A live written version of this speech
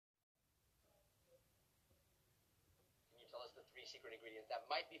secret ingredients that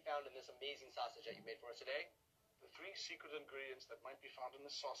might be found in this amazing sausage that you made for us today? The 3 secret ingredients that might be found in the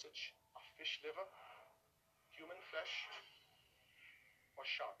sausage are fish liver, human flesh, or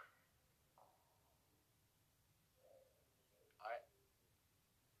shark. Alright.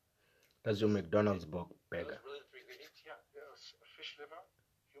 That's your McDonald's burger. Those really the 3 ingredients? Yeah, there's fish liver,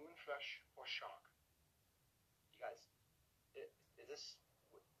 human flesh, or shark. You guys, is this...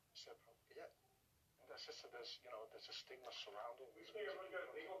 Separate. Is it? And that's just that there's a stigma surrounding these. We're good.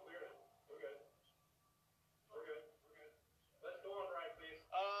 Legal cleared. We're good. We're good. Let's go on, Brian, please.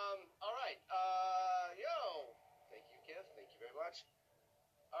 Alright, yo! Thank you, Kev. Thank you very much.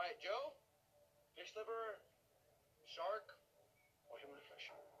 Alright, Joe? Fish liver, shark, Or human flesh.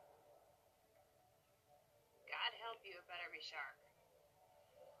 God help you, it better be shark.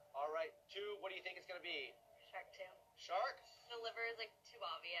 Alright, 2, what do you think it's gonna be? Shark too. Shark? The liver is like too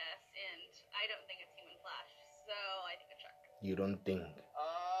obvious, and I don't think it's human flesh, so I think it's shark. You don't think?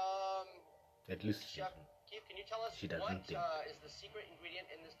 At least Chef Keith, can you tell us she doesn't what think. Is the secret ingredient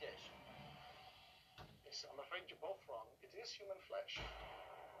in this dish? Yes, I'm afraid you're both wrong. It is human flesh.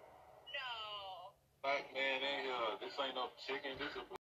 No. Black man in here. This ain't no chicken. This is